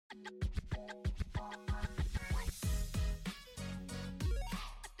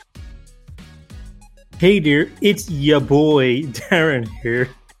Hey dear, it's ya boy Darren here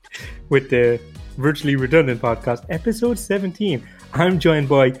with the Virtually Redundant podcast, episode 17. I'm joined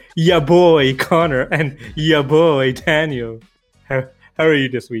by ya boy Connor and ya boy Daniel. How are you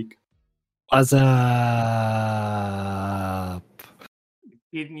this week? What's up?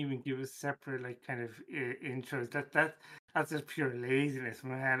 Didn't even give us separate kind of intros. That's just pure laziness,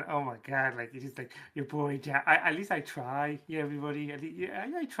 man. Oh my god! Like it's just like your boy. At least I try. Yeah, everybody.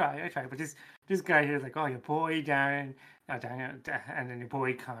 I try. But this guy here is like, oh, your boy Darren, Daniel, and then your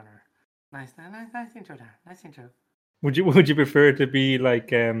boy Connor. Nice intro, Darren. Nice intro. Would you prefer it to be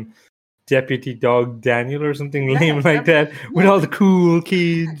like Deputy Dog Daniel or something lame like that with all the cool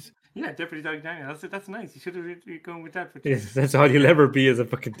kids? Yeah, Deputy Dog Daniel. That's nice. You should have been going with that. Yes, that's all you'll ever be as a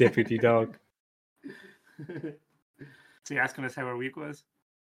fucking deputy dog. So you're asking us how our week was?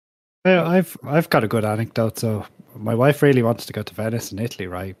 Yeah, I've got a good anecdote. So my wife really wants to go to Venice in Italy,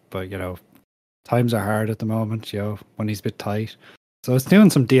 right? But times are hard at the moment. Money's a bit tight. So I was doing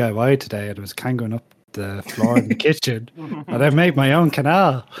some DIY today, and I was kangaroing up the floor in the kitchen, and I made my own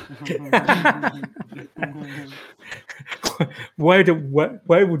canal. Why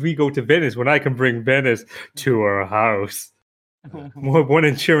would we go to Venice when I can bring Venice to our house? One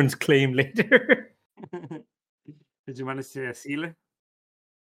insurance claim later. Did you manage to seal it?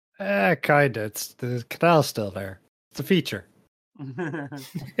 Kinda. The canal's still there. It's a feature.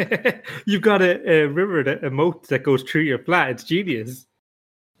 You've got a river, a moat that goes through your flat. It's genius.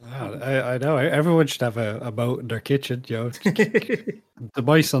 I know. Everyone should have a moat in their kitchen. The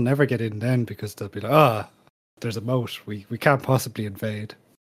mice will never get in then because they'll be like, there's a moat. We can't possibly invade.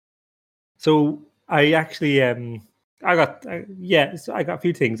 So I actually I got a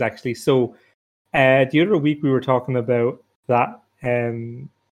few things actually. So the other week we were talking about that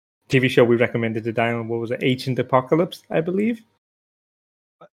TV show we recommended to Daniel. What was it? Ancient Apocalypse, I believe.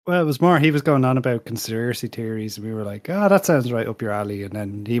 Well, it was more he was going on about conspiracy theories, and we were like, that sounds right up your alley. And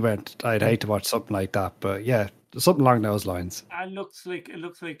then he went, I'd hate to watch something like that, but yeah, something along those lines. It looks like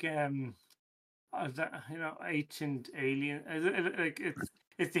ancient alien.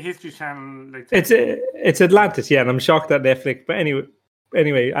 It's the History Channel. It's Atlantis, yeah, and I'm shocked that Netflix. But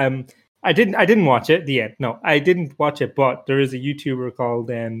anyway, I didn't watch it. The end. No, I didn't watch it. But there is a YouTuber called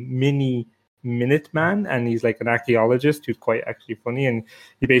Mini Minute Man, and he's like an archaeologist who's quite actually funny, and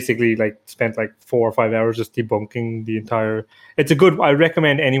he basically spent 4 or 5 hours just debunking the entire. It's a good. I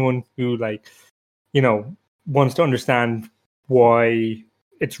recommend anyone who wants to understand why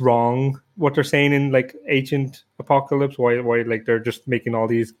it's wrong what they're saying in Ancient Apocalypse. Why they're just making all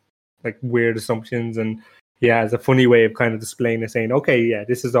these weird assumptions, and he has a funny way of kind of displaying it, saying, okay, yeah,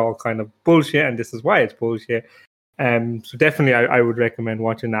 this is all kind of bullshit, and this is why it's bullshit. So definitely, I would recommend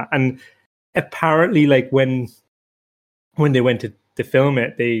watching that. And apparently, when they went to film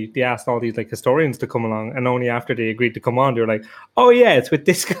it, they asked all these historians to come along, and only after they agreed to come on, they were like, oh yeah, it's with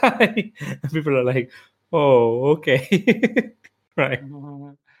this guy. And people are like, oh, okay. Right.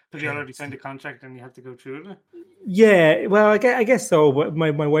 Have you already signed a contract and you have to go through it? Yeah, well, I guess so. But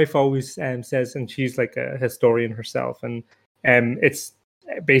my wife always says, and she's like a historian herself, and it's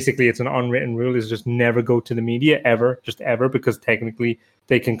basically it's an unwritten rule is just never go to the media ever, because technically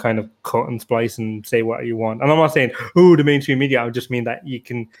they can kind of cut and splice and say what you want. And I'm not saying the mainstream media. I just mean that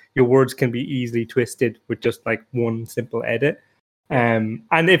your words can be easily twisted with just one simple edit. And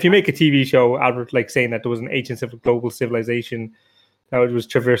if you make a TV show out of saying that there was an ancient global civilization that was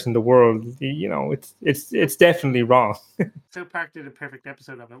traversing the world, it's definitely wrong. South Park did a perfect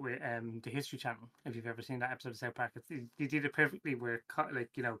episode of it with the History Channel. If you've ever seen that episode of South Park, they did it perfectly. Where they're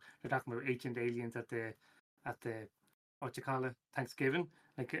talking about ancient aliens at the what you call it, Thanksgiving.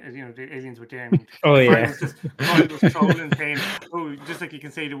 The aliens were there. And oh yeah, Brian was trolling, saying, just like you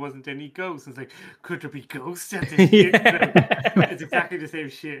can say there wasn't any ghosts. It's like, could there be ghosts at this? It's exactly the same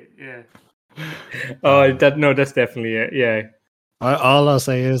shit. Yeah. That's definitely it. Yeah. All I'll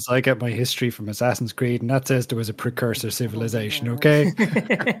say is I get my history from Assassin's Creed, and that says there was a precursor civilization, okay?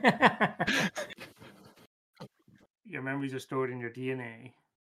 Your memories are stored in your DNA.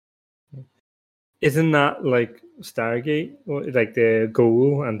 Isn't that like Stargate? Like the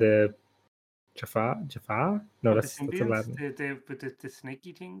Ghoul and the Jafar? No, that's Aladdin. The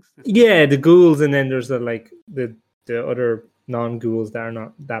snaky things? Yeah, the ghouls, and then there's the other non-ghouls that are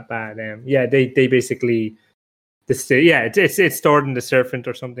not that bad. Yeah, they basically... it's stored in the serpent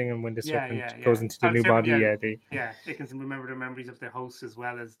or something, and when the serpent goes into the new body, they can remember the memories of their hosts as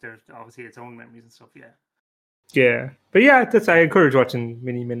well as their obviously its own memories and stuff. But I encourage watching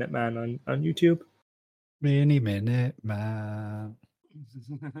Mini Minute Man on YouTube. Mini Minute Man.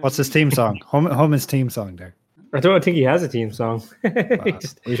 What's his theme song? Hum his theme song there. I don't think he has a team song.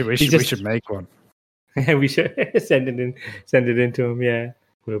 We should make one. We should send it into him. Yeah,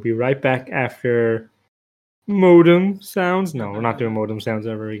 we'll be right back after modem sounds. No, we're not doing modem sounds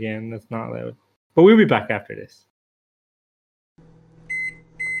ever again. That's not allowed. But we'll be back after this.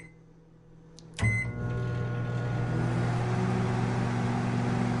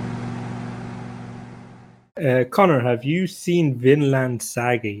 Connor, have you seen Vinland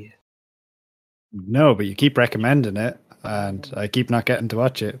Saga yet? No, but you keep recommending it, and I keep not getting to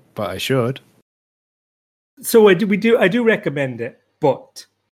watch it, but I should. So I do recommend it, but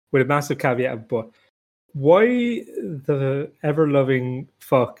with a massive caveat of but. Why the ever-loving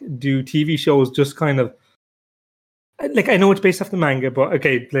fuck do TV shows just kind of like, I know it's based off the manga, but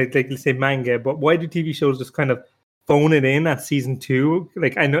okay, like let's say manga, but why do TV shows just kind of phone it in at season 2?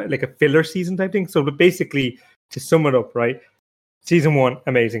 Like, I know, like a filler season type thing. So, but basically, to sum it up, right? Season 1,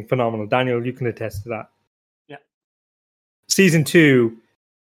 amazing, phenomenal. Daniel, you can attest to that. Yeah. Season 2,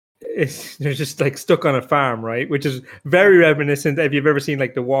 they're just like stuck on a farm, right? Which is very reminiscent if you've ever seen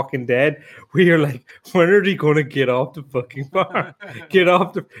like The Walking Dead, where you're like, when are they going to get off the fucking farm? Get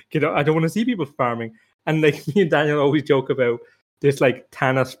off. I don't want to see people farming. And like me and Daniel always joke about this like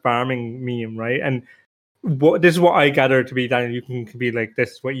Thanos farming meme, right? And this is what I gather to be, Daniel. You can be like,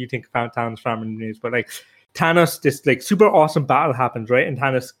 this is what you think about Thanos farming is, but like Thanos, this like super awesome battle happens, right? And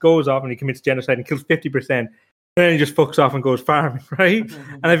Thanos goes off and he commits genocide and kills 50%. And then he just fucks off and goes farming, right?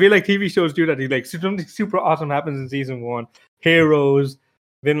 And I feel like TV shows do that. He like something super awesome happens in season 1, Heroes,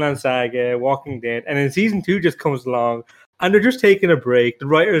 Vinland Saga, Walking Dead, and then season 2 just comes along and they're just taking a break. The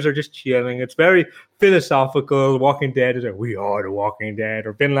writers are just chilling. It's very philosophical. Walking Dead is like, we are the Walking Dead,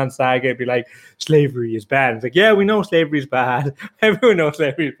 or Vinland Saga it'd be like, slavery is bad. It's like, yeah, we know slavery is bad. Everyone knows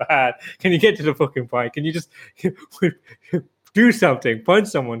slavery is bad. Can you get to the fucking point? Can you just do something? Punch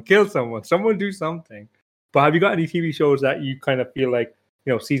someone, kill someone, someone do something. But have you got any TV shows that you kind of feel like,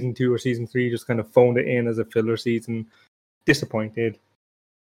 you know, season 2 or season 3 just kind of phoned it in as a filler season? Disappointed.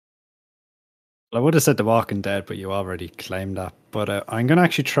 I would have said The Walking Dead, but you already claimed that. But I'm going to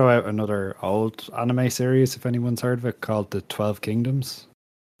actually throw out another old anime series, if anyone's heard of it, called The 12 Kingdoms.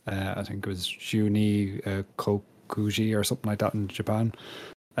 I think it was Juni Kokuji or something like that in Japan.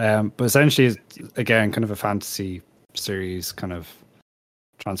 But essentially, it's, again, kind of a fantasy series, kind of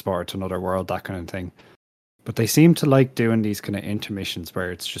transported to another world, that kind of thing. But they seem to like doing these kind of intermissions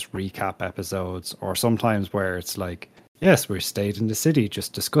where it's just recap episodes, or sometimes where it's like, yes, we stayed in the city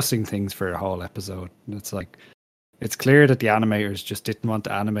just discussing things for a whole episode. And it's like, it's clear that the animators just didn't want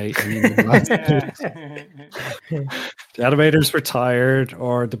to animate any of the last The animators were tired,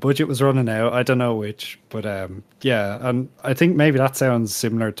 or the budget was running out. I don't know which. But yeah, and I think maybe that sounds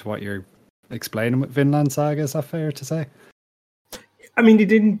similar to what you're explaining with Vinland Saga. Is that fair to say? I mean, they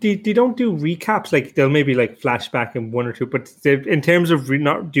don't do recaps. Like, they'll maybe like flashback in 1 or 2, but in terms of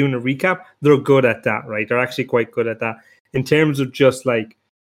not doing a recap, they're good at that, right? They're actually quite good at that. In terms of just like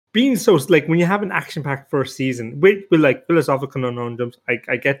being so, like when you have an action-packed first season with like philosophical conundrums,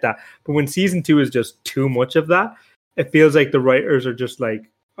 I get that. But when season 2 is just too much of that, it feels like the writers are just like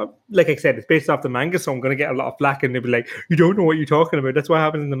I said, it's based off the manga, so I'm going to get a lot of flack, and they'll be like, you don't know what you're talking about. That's what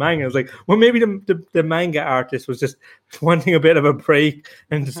happens in the manga. I was like, well, maybe the manga artist was just wanting a bit of a break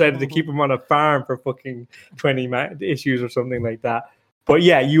and decided to keep him on a farm for fucking 20 issues or something like that. But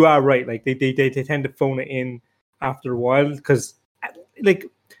yeah, you are right. Like they tend to phone it in after a while, because like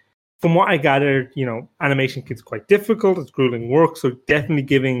from what I gathered, you know, animation is quite difficult. It's grueling work, so definitely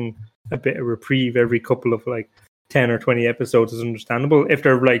giving a bit of reprieve every couple of like 10 or 20 episodes is understandable. If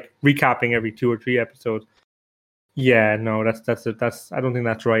they're like recapping every 2 or 3 episodes, yeah, no, that's I don't think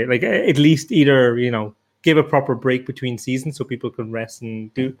that's right. Like, at least either, you know, give a proper break between seasons so people can rest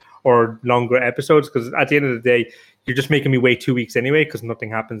and do, or longer episodes, because at the end of the day, you're just making me wait 2 weeks anyway because nothing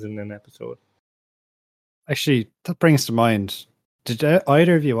happens in an episode. Actually, that brings to mind, did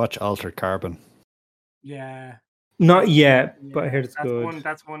either of you watch Altered Carbon? Yeah. Not yet, but I heard it's good.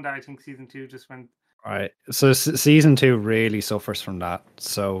 That's one that I think season 2 just went. All right, so season 2 really suffers from that.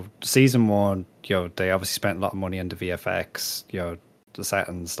 So season 1, you know, they obviously spent a lot of money on the VFX, you know, the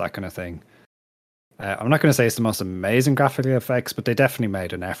settings, that kind of thing. I'm not going to say it's the most amazing graphic effects, but they definitely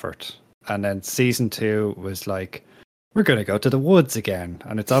made an effort. And then season 2 was like, we're going to go to the woods again,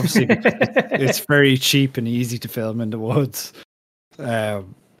 and it's obviously it's very cheap and easy to film in the woods.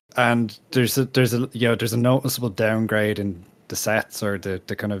 And there's a noticeable downgrade in the sets or the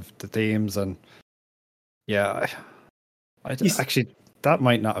kind of the themes, and yeah, I actually that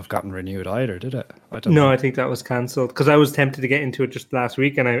might not have gotten renewed either, did it? I don't No, know. I think that was cancelled because I was tempted to get into it just last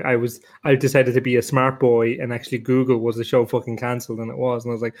week, and I decided to be a smart boy and actually Google was the show fucking cancelled, and it was,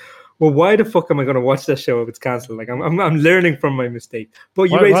 and I was like, well, why the fuck am I going to watch this show if it's cancelled? Like I'm learning from my mistake. But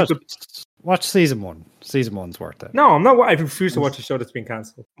you raise a good. Watch season 1. Season 1's worth it. No, I'm not. I refuse to watch a show that's been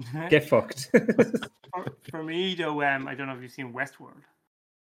cancelled. Get fucked. For me though, I don't know if you've seen Westworld.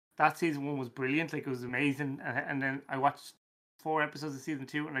 That season 1 was brilliant. Like, it was amazing, and then I watched 4 episodes of season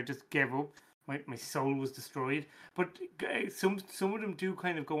 2, and I just gave up. My soul was destroyed. But some of them do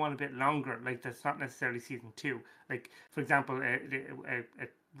kind of go on a bit longer. Like, that's not necessarily season 2. Like, for example, a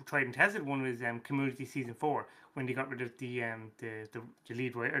tried and tested one was Community season 4, when they got rid of the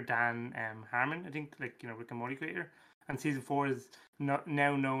lead writer Dan Harmon, I think, like, Rick and Morty creator. And season 4 is now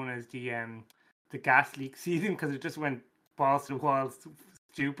known as the gas leak season, because it just went balls to the walls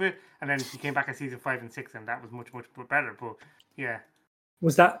stupid, and then he came back in season 5 and 6, and that was much better. But yeah,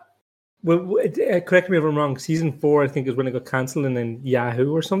 was that? Well, correct me if I'm wrong. Season 4, I think, is when it got cancelled, and then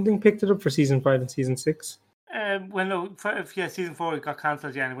Yahoo or something picked it up for season 5 and season 6. Well, no, season 4 it got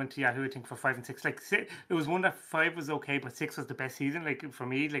cancelled, and it went to Yahoo, I think, for 5 and 6. Like, it was one that 5 was okay, but 6 was the best season. Like, for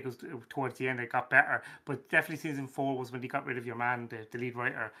me, like, it was towards the end it got better, but definitely season 4 was when they got rid of your man, the lead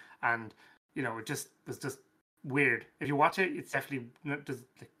writer, and it was just weird. If you watch it, it's definitely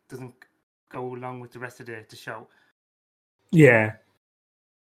doesn't go along with the rest of the show. Yeah.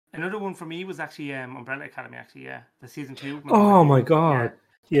 Another one for me was actually Umbrella Academy. Actually, yeah, the season 2. Oh my god!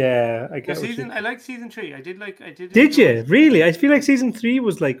 Yeah, I get I liked season 3. I did. Did you really? I feel like season 3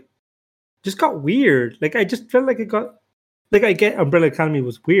 was like just got weird. Like, I just felt like it got like, I get Umbrella Academy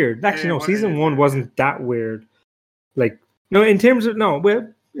was weird. Actually, no, season 1 wasn't that weird. Like, no, in terms of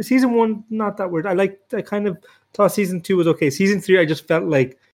season 1 not that weird. I kind of thought season 2 was okay. Season 3, I just felt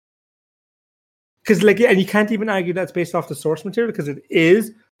like, because like, and you can't even argue that's based off the source material, because it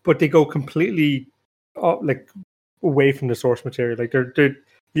is. But they go completely like away from the source material. Like,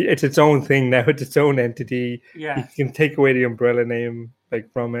 it's its own thing now. It's its own entity. Yeah, you can take away the Umbrella name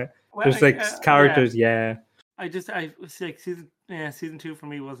like from it. Well, there's like characters. Yeah. I was like season 2 for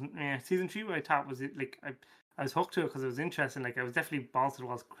me wasn't. Season 3 I thought was it like I was hooked to it because it was interesting. Like, I was definitely balls to the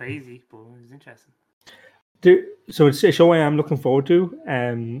walls crazy, but it was interesting. So it's a show I am looking forward to.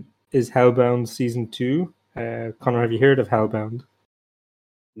 Is Hellbound season 2? Connor, have you heard of Hellbound?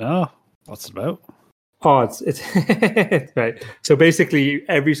 No, what's it about? Oh, it's right. So basically,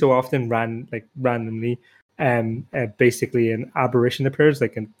 every so often, randomly, basically an apparition appears,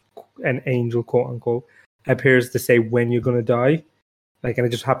 like an angel, quote unquote, appears to say when you're gonna die, like, and it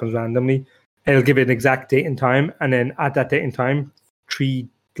just happens randomly. It'll give it an exact date and time, and then at that date and time, 3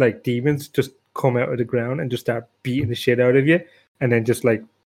 like demons just come out of the ground and just start beating the shit out of you, and then just like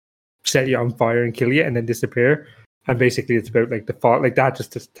set you on fire and kill you, and then disappear. And basically, it's about like the fall, like that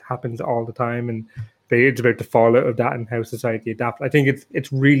just happens all the time, and it's about the fallout of that and how society adapts. I think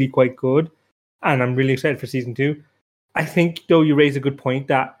it's really quite good, and I'm really excited for season 2. I think, though, you raise a good point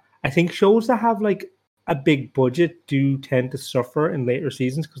that I think shows that have like a big budget do tend to suffer in later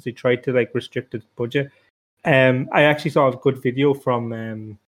seasons because they try to like restrict its budget. I actually saw a good video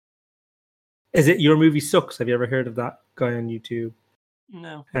from is it Your Movie Sucks? Have you ever heard of that guy on YouTube?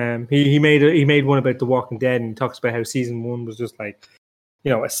 No. He made one about The Walking Dead, and he talks about how season 1 was just like,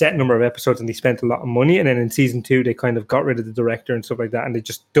 a set number of episodes, and they spent a lot of money, and then in season 2 they kind of got rid of the director and stuff like that, and they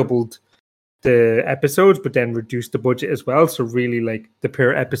just doubled the episodes, but then reduced the budget as well. So really, like, the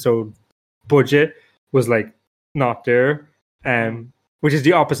per episode budget was like not there, which is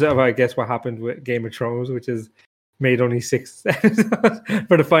the opposite of, I guess, what happened with Game of Thrones, which is made only 6 episodes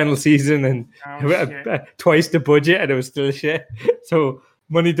for the final season, and twice the budget, and it was still shit. So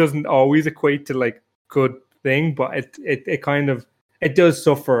money doesn't always equate to like good thing, but it kind of, it does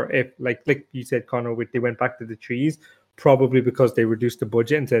suffer if like you said, Connor, they went back to the trees, probably because they reduced the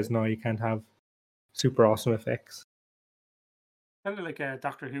budget and says no, you can't have super awesome effects. Kind of like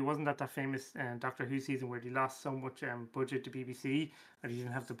Doctor Who. Wasn't that famous Doctor Who season where they lost so much budget to BBC that he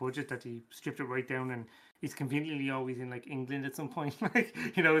didn't have the budget, that he stripped it right down, and he's conveniently always in like England at some point. Like,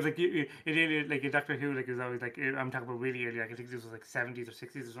 it's like it like a Doctor Who, like, it was always like, I'm talking about really early, like I think this was like 70s or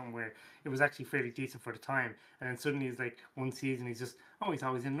 60s or something, where it was actually fairly decent for the time, and then suddenly it's like one season he's always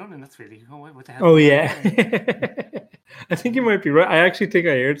in London. That's really, what the hell? Oh yeah. I think you might be right. I actually think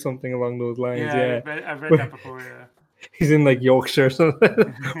I heard something along those lines. Yeah. I've read that before. Yeah. He's in like Yorkshire or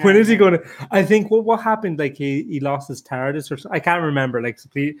something. When is he going to? I think what happened, like he lost his TARDIS or something. I can't remember. Like, so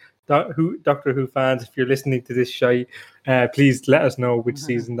please, Doctor Who fans, if you're listening to this please let us know which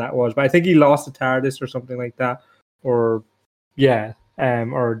season that was. But I think he lost the TARDIS or something like that. Or yeah.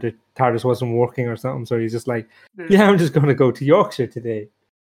 or the TARDIS wasn't working or something. So he's just like, yeah, I'm just going to go to Yorkshire today.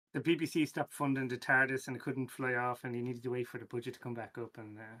 The BBC stopped funding the TARDIS and it couldn't fly off, and he needed to wait for the budget to come back up,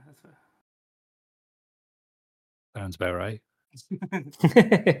 and that's what. Sounds about right.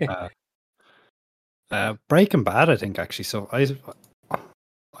 Breaking Bad, I think actually. So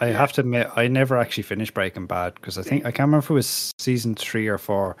I have to admit, I never actually finished Breaking Bad because I can't remember if it was season 3 or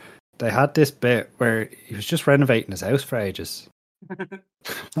 4. They had this bit where he was just renovating his house for ages. I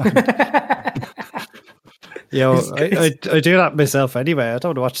do that myself anyway. I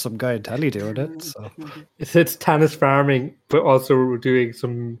don't watch some guy in telly doing it. So it's Thanos farming, but also doing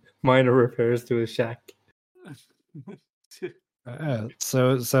some minor repairs to his shack.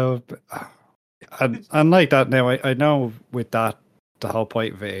 And like that now, I know with that, the whole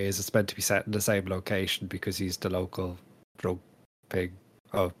point of it is it's meant to be set in the same location because he's the local drug pig.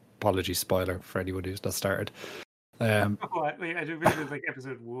 Oh, apologies, spoiler for anyone who's not started. Wait, I do really like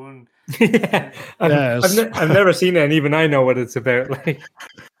episode 1. I've never seen it, and even I know what it's about. Like,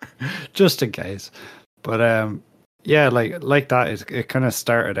 just in case, but like that. It kind of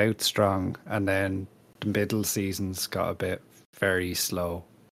started out strong, and then the middle seasons got a bit very slow.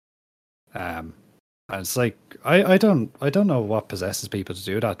 And it's like I don't know what possesses people to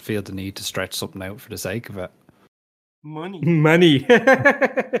do that. Feel the need to stretch something out for the sake of it. Money.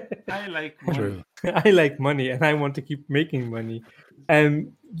 I like money. True. I like money, and I want to keep making money. I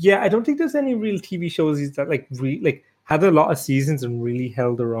don't think there's any real TV shows that like had a lot of seasons and really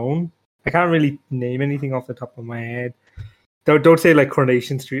held their own. I can't really name anything off the top of my head. Don't say like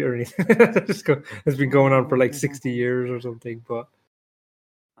Coronation Street or anything. It's been going on for like 60 years or something. But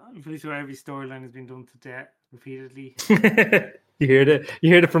I'm pretty sure every storyline has been done to death repeatedly. You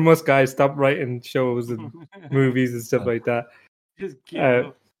heard it from us guys. Stop writing shows and movies and stuff like that. Just give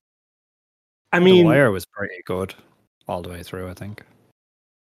up. I mean, The Wire was pretty good all the way through, I think.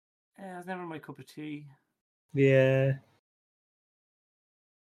 Yeah, it was never my cup of tea. Yeah.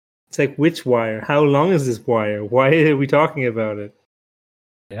 It's like, which wire? How long is this wire? Why are we talking about it?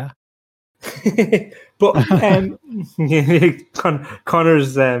 Yeah. But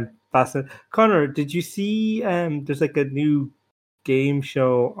Connor's fascinating. Connor, did you see there's like a new game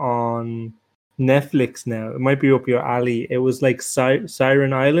show on Netflix now? It might be up your alley. It was like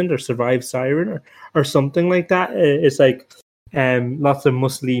Siren Island or Survive Siren or something like that. It's like lots of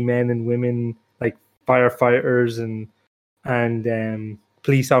muscly men and women, like firefighters and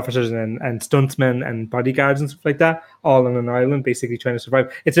police officers and stuntsmen and bodyguards and stuff like that, all on an island, basically trying to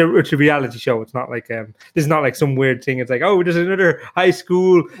survive. It's a reality show. It's not like this is not like some weird thing. It's like, oh, there's another high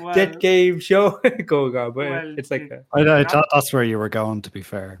school debt game show going on, but it's like I thought that's where you were going. To be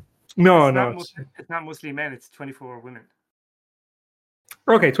fair, no, it's not mostly men. It's 24 women.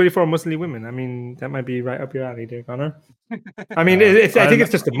 Okay, 24 muscly women. I mean, that might be right up your alley, there, Connor. I mean, I think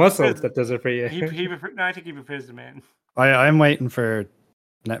it's just the muscles that does it for you. I think he prefers the men. I'm waiting for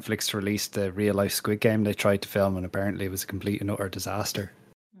Netflix to release the real life Squid Game they tried to film, and apparently it was a complete and utter disaster.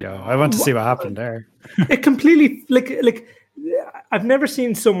 Yeah, I want to see what happened there. It completely like I've never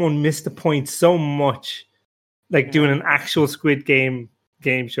seen someone miss the point so much, like doing an actual Squid Game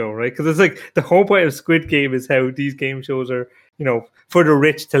show, right? Because it's like the whole point of Squid Game is how these game shows are, for the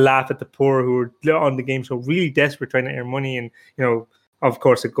rich to laugh at the poor who are on the game show, really desperate trying to earn money, and of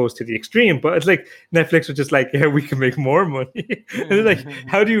course it goes to the extreme. But it's like Netflix are just like, yeah, we can make more money. And it's like,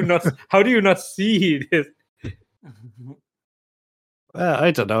 how do you not see this? Well,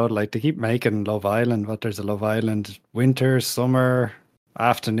 I don't know. Like, they keep making Love Island. What, there's a Love Island winter, summer,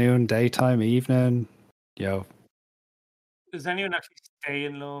 afternoon, daytime, evening. Does anyone actually stay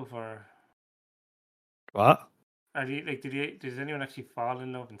in love, or what? Does anyone actually fall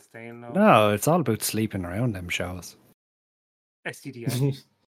in love and stay in love? No, it's all about sleeping around them shows. STDI.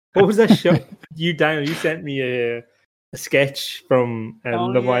 What was that show? Daniel, you sent me a sketch from a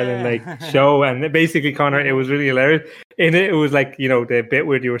Love Island show, and basically, Connor, it was really hilarious. In it was like, the bit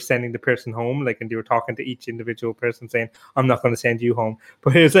where you were sending the person home, like, and you were talking to each individual person saying, I'm not going to send you home.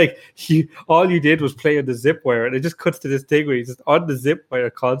 But it was like, all you did was play on the zip wire, and it just cuts to this thing where he's just on the zip wire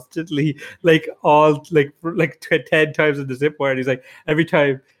constantly, like 10 times on the zip wire. And he's like, every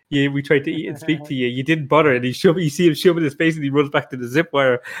time we tried to eat and speak to you, you didn't bother. And you see him shoving his face, and he runs back to the zip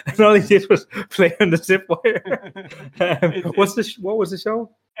wire. And all he did was play on the zip wire. What was the show?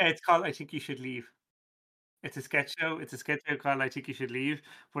 It's called I Think You Should Leave. It's a sketch show. It's a sketch show called I Think You Should Leave.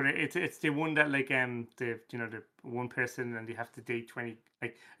 But it's the one that the one person, and they have to date 20.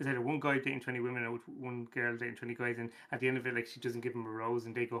 Like, is either one guy dating 20 women or one girl dating 20 guys, and at the end of it, like, she doesn't give him a rose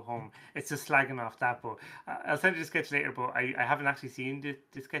and they go home. It's just slagging off that. But I'll send you the sketch later. But I haven't actually seen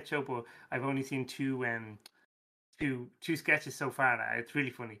the sketch show, but I've only seen two two sketches so far now. It's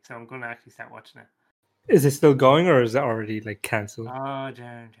really funny, so I'm going to actually start watching it. Is it still going, or is it already like cancelled? Oh,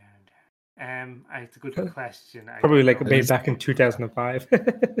 darn. It's a good question. Probably like know. made back in 2005.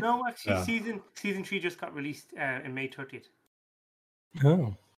 No, actually, Yeah. season 3 just got released in May 30th.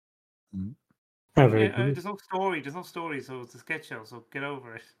 Oh. Mm. Oh, very good. There's no story, so it's a sketch show. So get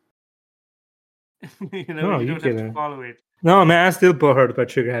over it. you No, you you don't have get to it. follow it. No, man, I still butthurt about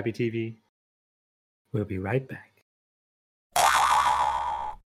Trigger Happy TV. We'll be right back.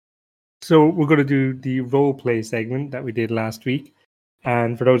 So we're going to do the role play segment that we did last week.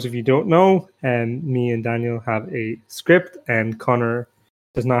 And for those of you who don't know, me and Daniel have a script, and Connor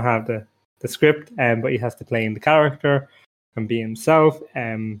does not have the script, but he has to play in the character and be himself.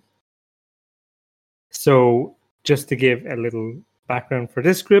 So just to give a little background for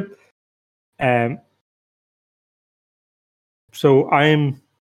this script, so I'm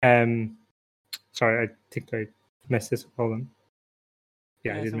sorry, I think I messed this up. Hold on.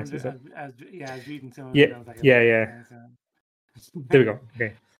 Yeah, I did mess this up. I was reading some of Yeah, it. I was like, yeah. There we go.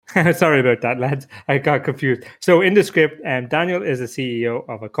 Okay. Sorry about that, lads. I got confused. So in the script, Daniel is the CEO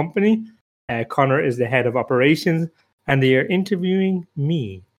of a company. Connor is the head of operations, and they are interviewing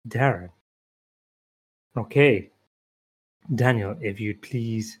me, Darren. Okay. Daniel, if you'd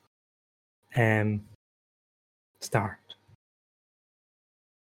please start.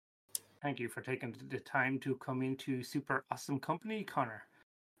 Thank you for taking the time to come into Super Awesome Company, Connor.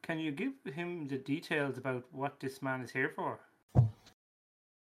 Can you give him the details about what this man is here for?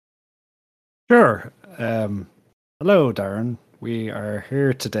 Sure. Hello, Darren. We are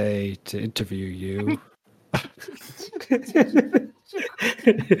here today to interview you.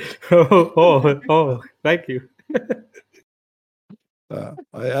 oh, thank you.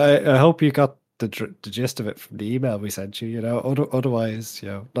 I hope you got the gist of it from the email we sent you. You know, otherwise,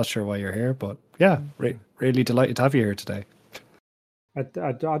 not sure why you're here, but yeah, really delighted to have you here today. I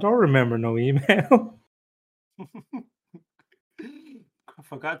don't remember no email.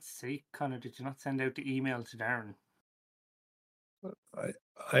 For God's sake, Connor, did you not send out the email to Darren?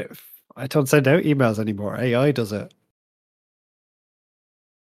 I don't send out emails anymore. AI does it.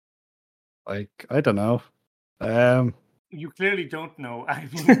 Like, I don't know. You clearly don't know. I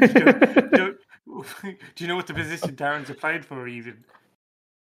mean, do you know what the position Darren's applied for even?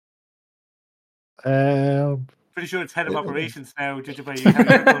 Pretty sure it's head of operations now, judging by how you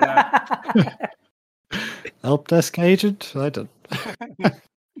go that. Help desk agent? I don't.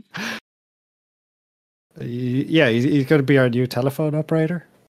 Yeah, he's going to be our new telephone operator.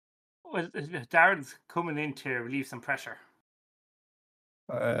 Well, Darren's coming in to relieve some pressure.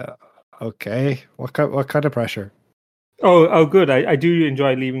 Okay. What kind of pressure? Oh, good. I do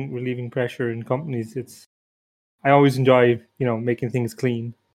enjoy relieving pressure in companies. I always enjoy, making things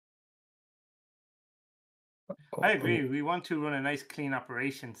clean. I agree. We want to run a nice, clean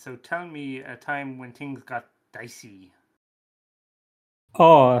operation. So tell me a time when things got dicey.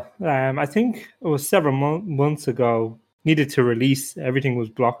 Oh, I think it was several months ago. Needed to release. Everything was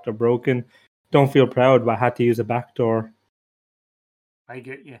blocked or broken. Don't feel proud, but I had to use a backdoor. I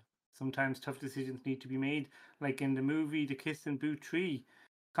get you. Sometimes tough decisions need to be made, like in the movie The Kiss and Boo 3.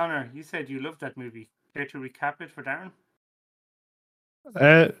 Connor, you said you loved that movie. Care to recap it for Darren?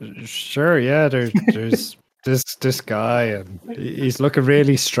 Sure. Yeah, there's this guy, and he's looking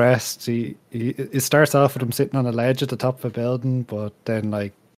really stressed. It starts off with him sitting on a ledge at the top of a building, but then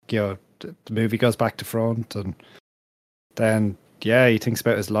the movie goes back to front, and then he thinks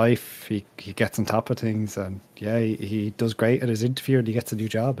about his life. He gets on top of things, and he does great at his interview, and he gets a new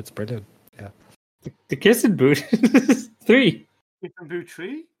job. It's brilliant. Yeah. The Kiss and Boo 3. Kiss and Boo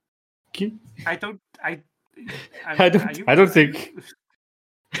 3? I don't think.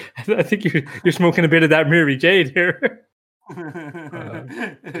 I think you're smoking a bit of that Mary Jade here.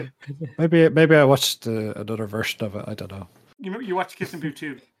 Maybe I watched another version of it. I don't know. You watched Kiss and Boo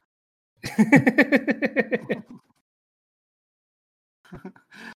 2.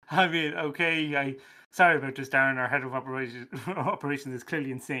 I mean, okay. Sorry about this, Darren. Our head of operations is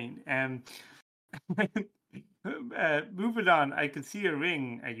clearly insane. Moving on. I can see a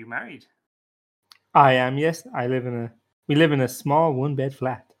ring. Are you married? I am. Yes, we live in a small one-bed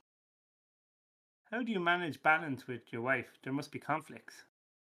flat. How do you manage balance with your wife? There must be conflicts.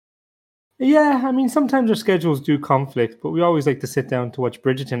 Yeah, I mean, sometimes our schedules do conflict, but we always like to sit down to watch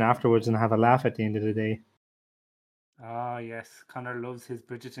Bridgerton afterwards and have a laugh at the end of the day. Ah, yes. Connor loves his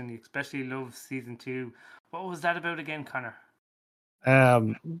Bridgerton. He especially loves season 2. What was that about again, Connor?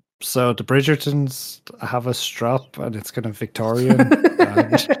 So the Bridgertons have a strap, and it's kind of Victorian.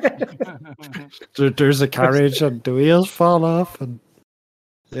 And there's a carriage, and the wheels fall off, and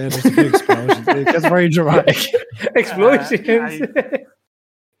Yeah, there's a few explosions. It gets very dramatic. Explosions.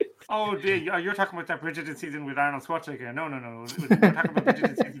 Oh, you're talking about that Bridgerton season with Arnold Schwarzenegger. No. We're talking about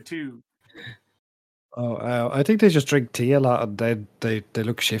Bridgerton season 2. Oh, I think they just drink tea a lot and then they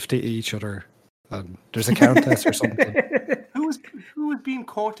look shifty at each other. And there's a countess or something. Who was being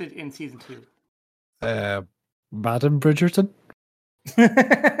courted in season 2? Madam Bridgerton?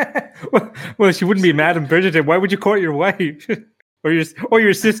 Well, she wouldn't be Madam Bridgerton. Why would you court your wife? Or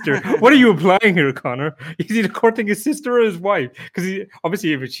your sister? What are you implying here, Connor? Is he courting his sister or his wife? Because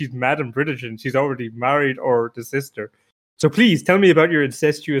obviously, if she's Madam Bridgerton, she's already married or the sister. So please tell me about your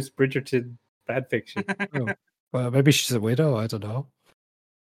incestuous Bridgerton bad fiction. Oh, well, maybe she's a widow. I don't know.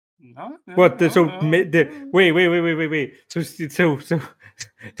 No. Wait. So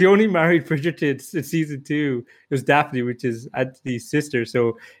the only married Bridgerton in season 2 was Daphne, which is Anthony's sister.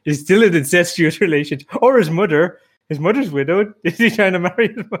 So he's still an incestuous relationship, or his mother. His mother's widowed. Is he trying to marry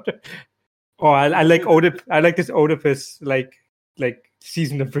his mother? Oh, I like I like this Oedipus like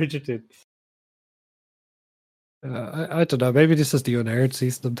season of Bridgerton. I don't know. Maybe this is the unaired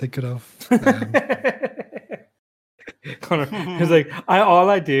season I'm thinking of. Connor, it's like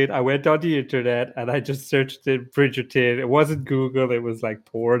I went on the internet and I just searched in Bridgerton. It wasn't Google. It was like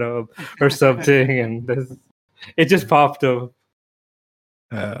Pornhub or something, and it just popped up.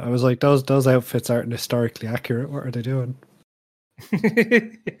 I was like, those outfits aren't historically accurate. What are they doing?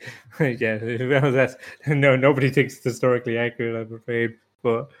 Yeah, no, nobody thinks it's historically accurate, I'm afraid.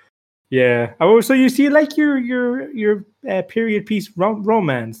 But yeah, oh, so you see, like your period piece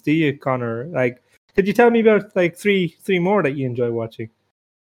romance, do you, Connor? Like, could you tell me about like three more that you enjoy watching?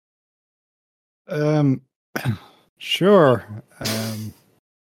 Sure.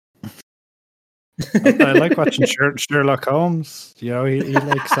 I like watching Sherlock Holmes. You know, he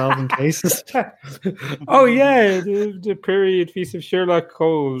likes solving cases. Oh yeah, the period piece of Sherlock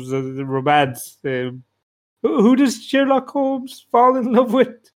Holmes, the romance. Who does Sherlock Holmes fall in love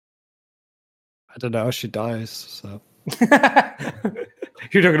with? I don't know. She dies. So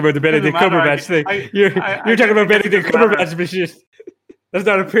you're talking about the Benedict Cumberbatch thing. You're talking about Benedict Cumberbatch, but that's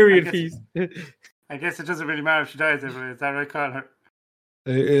not a period piece. I guess it doesn't really matter if she dies. Is that right, Connor?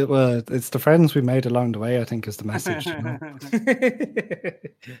 Well, it's the friends we made along the way, I think, is the message. You know?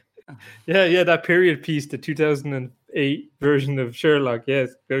 Yeah, that period piece, the 2008 version of Sherlock. Yes,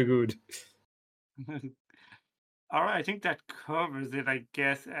 very good. All right, I think that covers it, I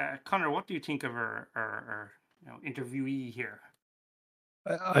guess. Connor, what do you think of our interviewee here?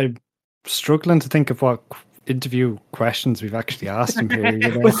 I'm struggling to think of what interview questions we've actually asked him here.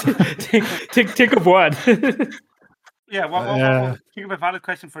 You know? think of what? Yeah, what think of a valid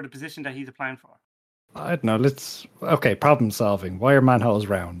question for the position that he's applying for. I don't know. Problem solving. Why are manholes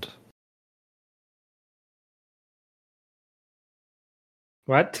round?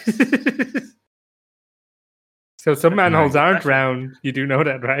 What? So some manholes aren't round. You do know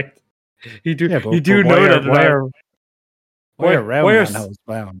that, right? You do. Yeah, you do know that. Why are round manholes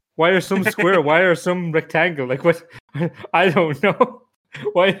round? Why are some square? Why are some rectangle? Like what? I don't know.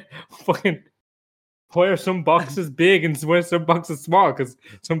 Why are some boxes big and why are some boxes small? Because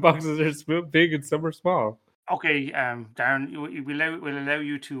some boxes are big and some are small. Okay, Darren, we'll allow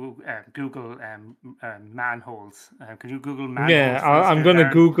you to Google manholes. Can you Google manholes? Yeah, I'm going to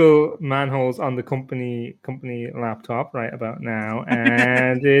Google manholes on the company laptop right about now,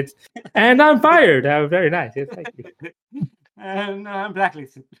 and I'm fired. Very nice. Yeah, thank you. No, I'm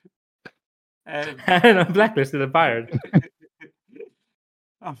blacklisted. And I'm blacklisted and fired.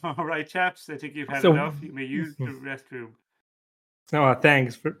 All right, chaps. I think you've had enough. You may use the restroom. No,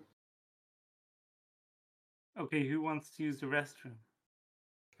 thanks for. Okay, who wants to use the restroom?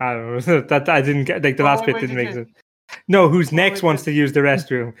 I don't know. That I didn't get. Like the last bit didn't make sense. No, who's next wants to use the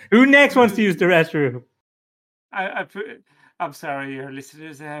restroom? Who next wants to use the restroom? I'm sorry, your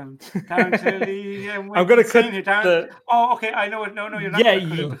listeners. Down to the. I'm gonna cut the. Oh, okay. I know it. No, you're not. Yeah,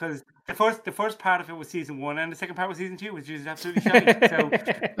 because the first part of it was season 1, and the second part was season 2, which is absolutely shite. So,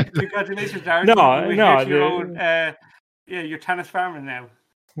 congratulations, Darren. You're Thanos Farmer now.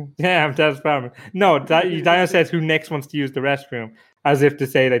 Yeah, I'm Thanos Farmer. No, Diana says who next wants to use the restroom, as if to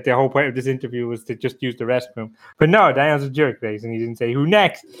say like the whole point of this interview was to just use the restroom. But no, Diana's a jerk, guys, and he didn't say who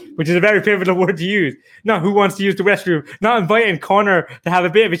next, which is a very pivotal word to use. No, who wants to use the restroom? Not inviting Connor to have a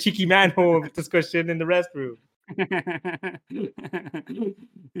bit of a cheeky manhole discussion in the restroom.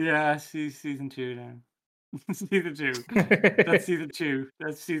 Yeah, season 2 now. Season 2. That's season 2.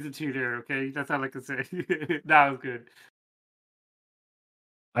 That's season 2 there, okay? That's all I can say. That was good.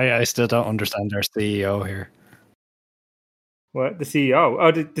 I still don't understand our CEO here. What? The CEO?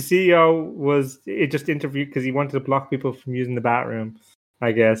 Oh, the CEO was just interviewed because he wanted to block people from using the bathroom.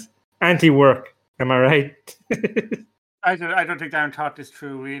 I guess. Anti-work. Am I right? I don't think Darren thought this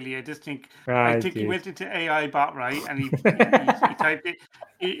through really. I just think I he did. went into AI bot, right, and he typed it.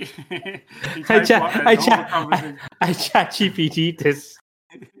 He I typed what a normal conversation. chat GPT this.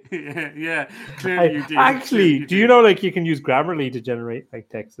 Yeah, clearly you did. Actually, do you know like you can use Grammarly to generate like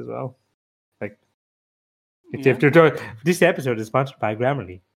text as well? Like Yeah. this episode is sponsored by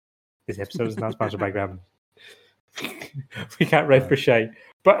Grammarly. This episode is not sponsored by Grammarly. We can't write for shy.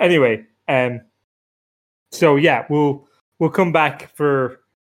 But anyway, so yeah, we'll come back for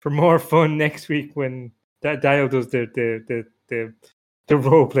more fun next week when Dial does the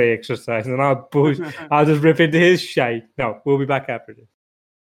role play exercise, and I'll just rip into his shite. No, we'll be back after this.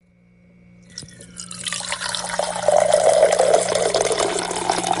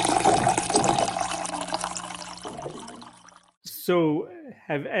 So,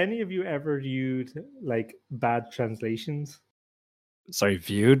 have any of you ever viewed like bad translations? Sorry,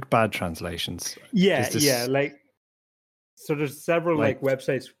 viewed bad translations. Yeah, like so. There's several like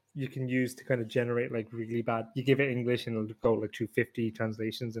websites you can use to kind of generate like really bad. You give it English and it'll go like through 50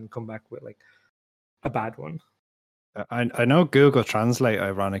 translations and come back with like a bad one. I know Google Translate,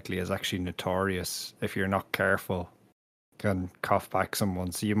 ironically, is actually notorious if you're not careful. Can cough back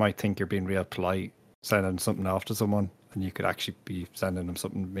someone, so you might think you're being real polite, sending something off to someone, and you could actually be sending them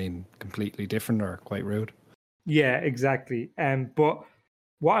something being completely different or quite rude. Yeah, exactly. But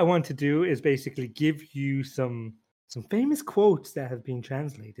what I want to do is basically give you some famous quotes that have been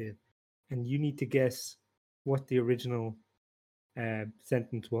translated, and you need to guess what the original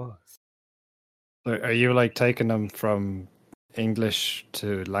sentence was. Are you like taking them from English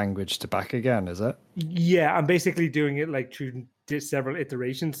to language to back again? Is it? Yeah, I'm basically doing it like through several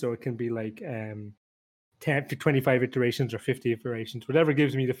iterations, so it can be like 10 to 25 iterations or 50 iterations, whatever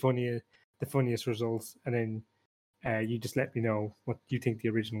gives me the funniest results, and then you just let me know what you think the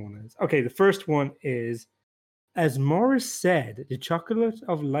original one is. Okay, the first one is, as Morris said, the chocolate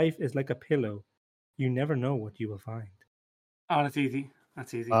of life is like a pillow. You never know what you will find. Oh, that's easy.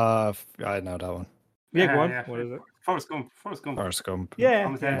 That's easy. I know that one. Yeah, go on. Yeah. What is it? Forrest Gump. Yeah.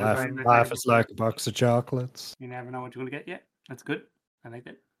 Life is like a box of chocolates. You never know what you're going to get. Yeah, that's good. I like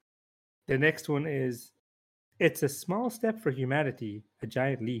that. The next one is, it's a small step for humanity, a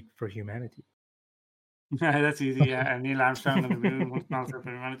giant leap for humanity. That's easy. Yeah, and Neil Armstrong on the moon, one small step for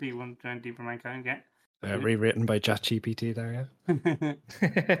humanity, one giant leap for mankind. Yeah. Rewritten by ChatGPT there, yeah.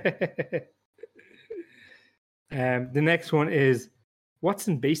 The next one is, what's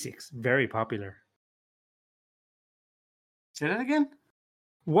in basics? Very popular. Say that again.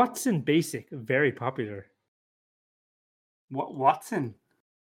 What's in basic? Very popular. Watson?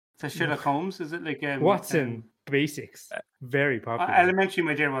 So Sherlock Holmes? Is it like Watson basics? Very popular. Elementary,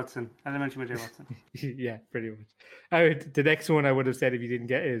 my dear Watson. Yeah, pretty much. The next one I would have said if you didn't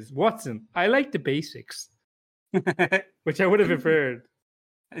get is, Watson, I like the basics, which I would have preferred.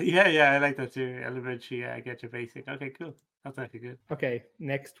 Yeah, I like that too. Elementary, I get your basic. Okay, cool. That's actually good. Okay,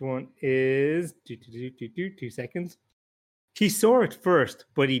 next one is 2 seconds. He saw it first,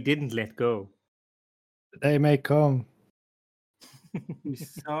 but he didn't let go. They may come. He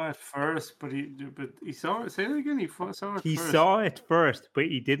saw it first, but he saw it. Say it again. He saw it. He saw it first, but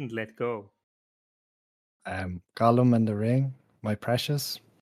he didn't let go. Gollum and the Ring, my precious.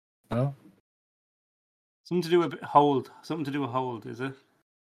 No. Something to do with hold. Something to do with hold. Is it?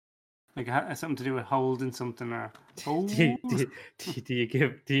 Like something to do with holding something or hold? Do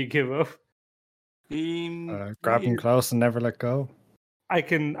you give up? Grab him close and never let go.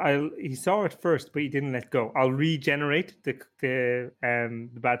 He saw it first, but he didn't let go. I'll regenerate the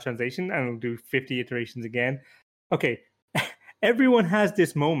bad translation and I'll do 50 iterations again. Okay. Everyone has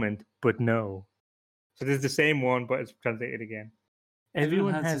this moment, but no. So there's the same one, but it's translated again.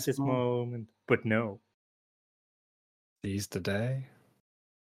 Everyone has this moment, but no. Seize the day.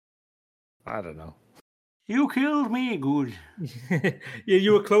 I don't know. You killed me, good. Yeah,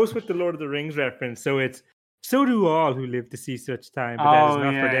 you were close with the Lord of the Rings reference. So it's, so do all who live to see such time, but that is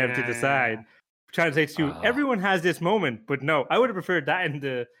not for them to decide. Yeah. Translates to, everyone has this moment, but no. I would have preferred that in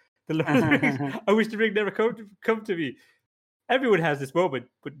the Lord of the Rings. I wish the ring never come to me. Everyone has this moment,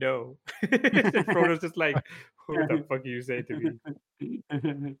 but no. Frodo's just like, what the fuck are you saying to me?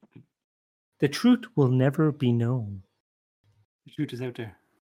 The truth will never be known. The truth is out there.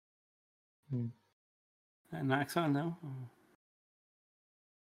 Next one, no?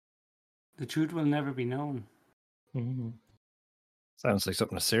 The truth will never be known. Mm-hmm. Sounds like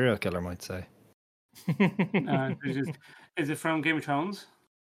something a serial killer might say. Is it from Game of Thrones?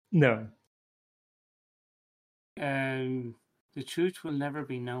 No. The truth will never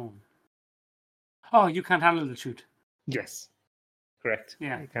be known. Oh, you can't handle the truth. Yes. Correct.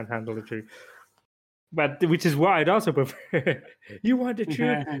 Yeah. You can't handle the truth. But which is what I'd also prefer. You want the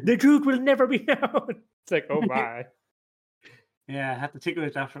truth? The truth will never be known. It's like, oh my. Yeah, I have to think about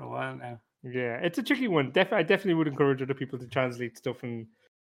it after a while now. Yeah, it's a tricky one. I definitely would encourage other people to translate stuff and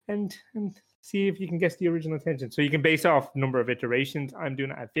see if you can guess the original intention. So you can base off number of iterations. I'm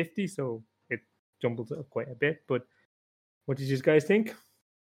doing it at 50, so it jumbles up quite a bit. But what did you guys think?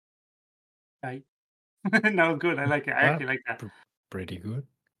 Right. No, good. I like it. I actually like that. Pretty good.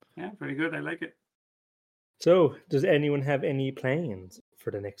 Yeah, pretty good. I like it. So, does anyone have any plans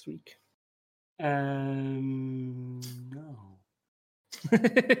for the next week? No.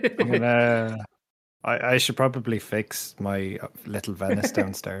 I'm gonna. I should probably fix my little Venice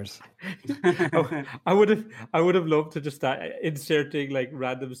downstairs. I would have loved to just start inserting like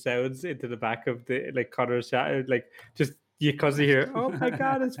random sounds into the back of the like Connor's chat, like just because you hear, oh my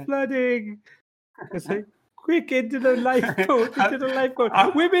god, it's flooding. It's like quick into the lifeboat,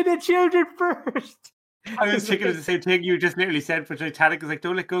 women and children first. I was thinking of the same thing you just literally said for Titanic. It's like,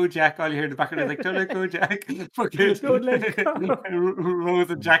 don't let go, Jack. All you hear in the background is like, don't let go, Jack. Fucking Don't let go.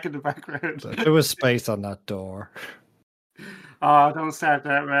 Rose and Jack in the background. There was space on that door. Oh, don't start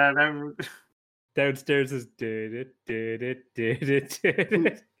that, man. Downstairs is did it.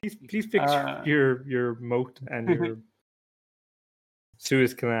 Please fix your moat and your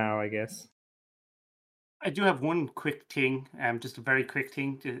Suez Canal, I guess. I do have one quick thing, just a very quick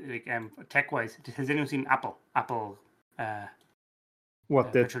thing, like tech-wise. Has anyone seen Apple?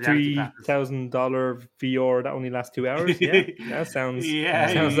 What, the $3,000 VR that only lasts 2 hours? Yeah, that sounds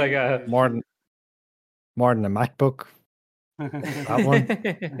like a more than a MacBook. That one.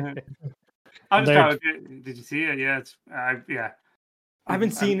 Did you see it? Yeah, it's yeah. I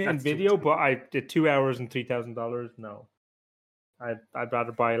haven't seen it in video, but I did 2 hours and $3,000. No, I'd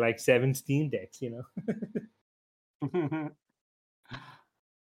rather buy like 7 Steam Decks, you know.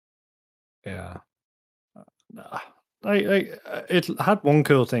 Yeah. It had one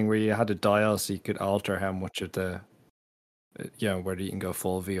cool thing where you had a dial so you could alter how much of the, whether you can go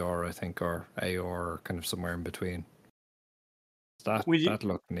full VR, I think, or AR, or kind of somewhere in between. That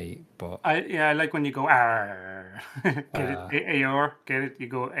looked neat, but I like when you go AR. Get it? AR, get it? You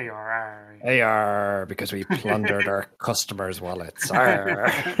go AR. AR because we plundered our customers' wallets.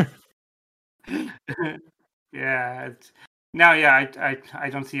 Yeah, I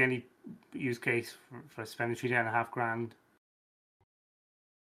don't see any use case for spending $3,500.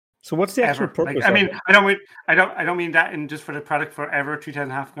 So what's the actual purpose? Like, I mean, I don't mean that in just for the product forever.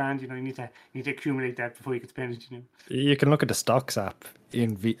 $3,500. You know, you need to accumulate that before you can spend it. You know, you can look at the stocks app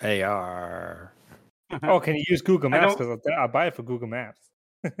in VAR. Oh, can you use Google Maps? Because I'll buy it for Google Maps.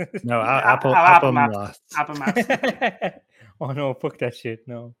 No, Apple Maps. Apple Maps. Oh no, fuck that shit.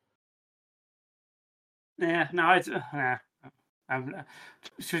 No. Yeah, no, it's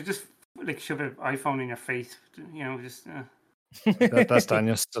should just like shove an iPhone in your face. You know, just. That's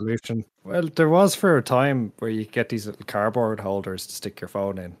Daniel's solution. Well, there was for a time where you get these little cardboard holders to stick your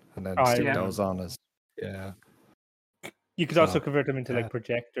phone in, and then stick those on as You could also convert them into like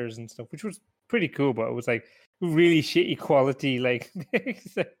projectors and stuff, which was pretty cool, but it was like really shitty quality. Like I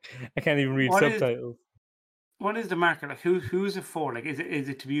can't even read subtitles. What is the market like? Who's it for? Like, is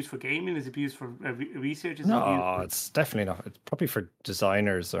it to be used for gaming? Is it to be used for research? It's definitely not. It's probably for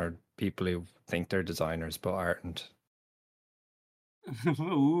designers or people who think they're designers but aren't.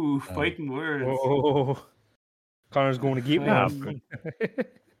 Ooh, fighting words. Oh, Connor's going to get one.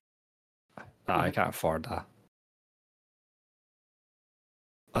 I can't afford that.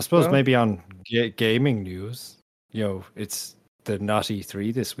 I suppose maybe on gaming news, it's the not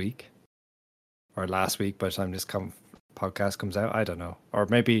E3 this week or last week by the time this podcast comes out. I don't know. Or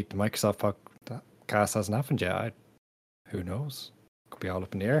maybe the Microsoft podcast hasn't happened yet. Who knows? Could be all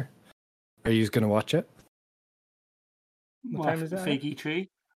up in the air. Are you going to watch it? What time is that? Fake E3?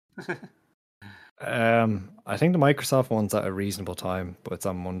 I think the Microsoft one's at a reasonable time, but it's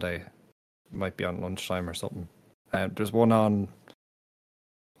on Monday. It might be on lunchtime or something. There's one on...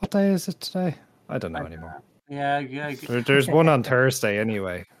 What day is it today? I don't know anymore. Yeah. There's one on Thursday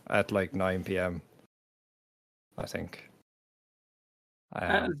anyway, at like 9 p.m. I think.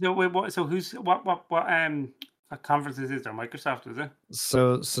 What conferences is there? Microsoft, is it?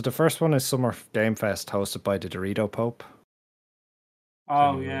 So the first one is Summer Game Fest, hosted by the Dorito Pope.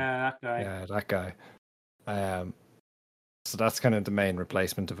 Oh yeah, that guy. Yeah, that guy. So that's kind of the main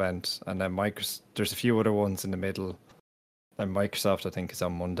replacement event, and then there's a few other ones in the middle. And Microsoft, I think, is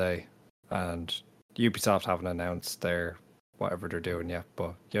on Monday, and Ubisoft haven't announced whatever they're doing yet.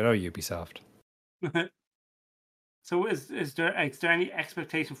 But Ubisoft. So is there any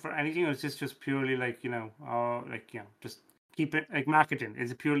expectation for anything, or is this just purely like just keep it like marketing?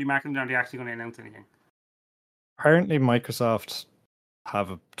 Is it purely marketing, or are they actually going to announce anything? Apparently, Microsoft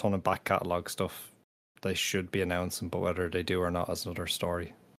have a ton of back catalog stuff they should be announcing, but whether they do or not is another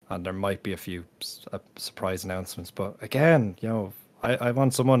story. And there might be a few surprise announcements. But again, I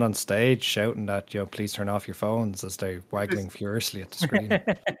want someone on stage shouting that, please turn off your phones as they're waggling furiously at the screen.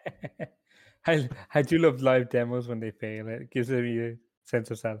 I do love live demos when they fail. It gives me a sense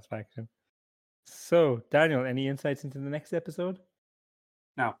of satisfaction. So, Daniel, any insights into the next episode?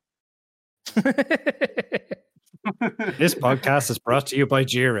 No. This podcast is brought to you by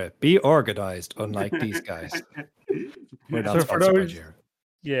Jira. Be organized, unlike these guys. We're not sponsored by Jira.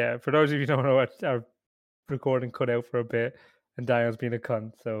 Yeah, for those of you who don't know, what our recording cut out for a bit, and Daniel's being a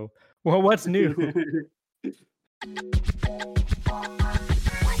cunt. So, well, what's new? Do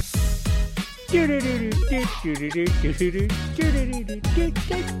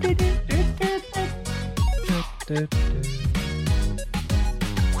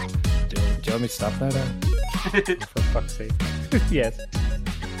you want me to stop now? For fuck's sake. Yes.